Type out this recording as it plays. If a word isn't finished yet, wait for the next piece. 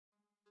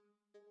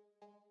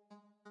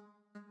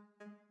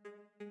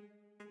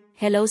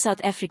Hello South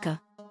Africa.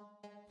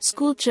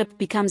 School trip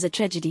becomes a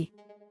tragedy.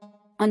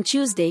 On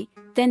Tuesday,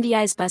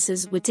 Thanduyise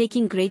Buses were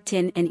taking grade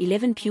 10 and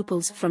 11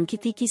 pupils from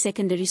Mchitheki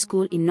Secondary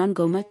School in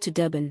Nongoma to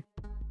Durban.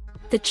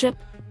 The trip,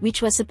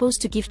 which was supposed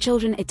to give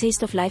children a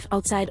taste of life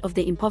outside of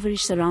their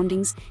impoverished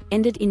surroundings,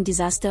 ended in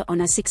disaster on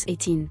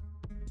A618.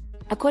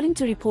 According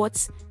to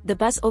reports, the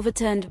bus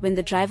overturned when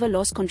the driver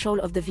lost control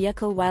of the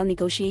vehicle while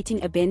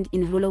negotiating a bend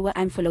in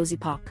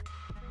Impoverished Park.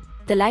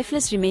 The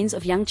lifeless remains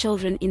of young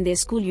children in their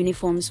school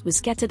uniforms were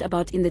scattered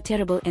about in the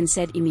terrible and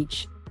sad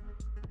image.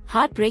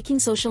 Heartbreaking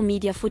social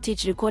media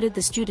footage recorded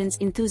the students'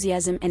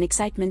 enthusiasm and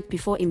excitement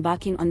before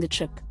embarking on the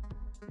trip.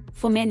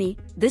 For many,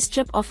 this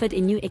trip offered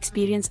a new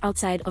experience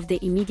outside of their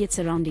immediate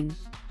surrounding.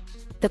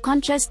 The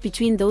contrast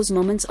between those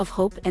moments of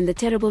hope and the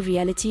terrible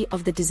reality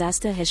of the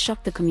disaster has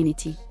shocked the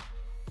community.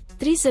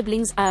 3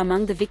 siblings are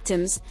among the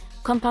victims,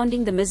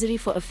 compounding the misery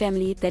for a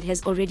family that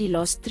has already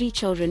lost 3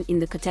 children in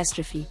the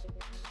catastrophe.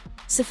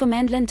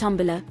 Sifamandla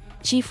Ntombela,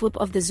 Chief Whip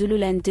of the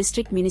Zululand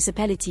District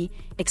Municipality,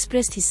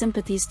 expressed his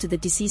sympathies to the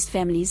deceased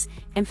families,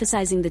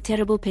 emphasizing the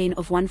terrible pain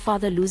of one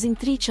father losing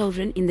 3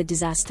 children in the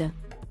disaster.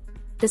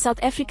 The South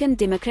African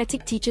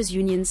Democratic Teachers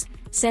Unions,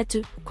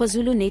 SADTU,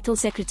 KwaZulu-Natal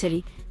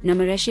Secretary,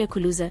 Nozibusiso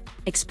Kuluza,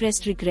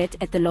 expressed regret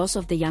at the loss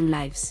of the young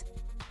lives.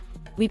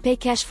 We pay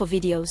cash for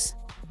videos.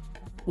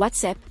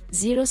 WhatsApp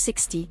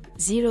 060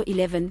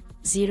 011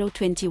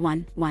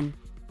 021 1.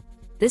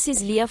 This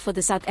is Leah for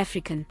the South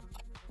African.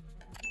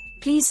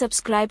 Please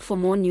subscribe for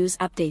more news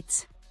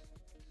updates.